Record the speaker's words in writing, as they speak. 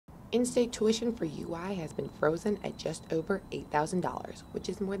In-state tuition for UI has been frozen at just over $8,000, which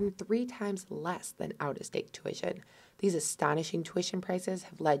is more than 3 times less than out-of-state tuition. These astonishing tuition prices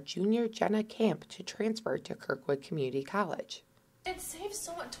have led junior Jenna Camp to transfer to Kirkwood Community College. It saves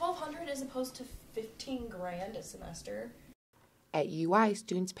so much, 1,200 as opposed to 15 grand a semester. At UI,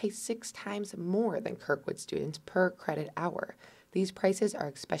 students pay 6 times more than Kirkwood students per credit hour. These prices are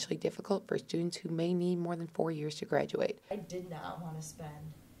especially difficult for students who may need more than 4 years to graduate. I did not want to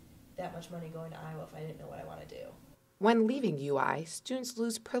spend that much money going to Iowa if I didn't know what I want to do. When leaving UI, students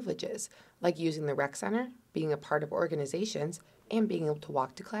lose privileges like using the rec center, being a part of organizations, and being able to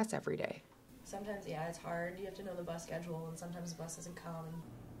walk to class every day. Sometimes, yeah, it's hard. You have to know the bus schedule, and sometimes the bus doesn't come.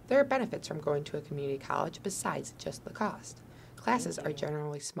 There are benefits from going to a community college besides just the cost. Classes are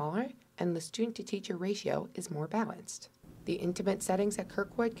generally smaller, and the student-to-teacher ratio is more balanced. The intimate settings at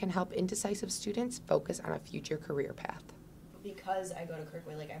Kirkwood can help indecisive students focus on a future career path. Because I go to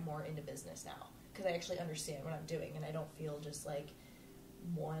Kirkwood, I'm more into business now. Because I actually understand what I'm doing, and I don't feel just like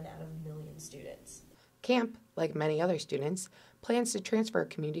one out of a million students. Camp, like many other students, plans to transfer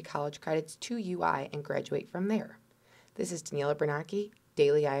community college credits to UI and graduate from there. This is Daniela Bernacki,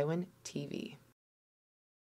 Daily Iowan TV.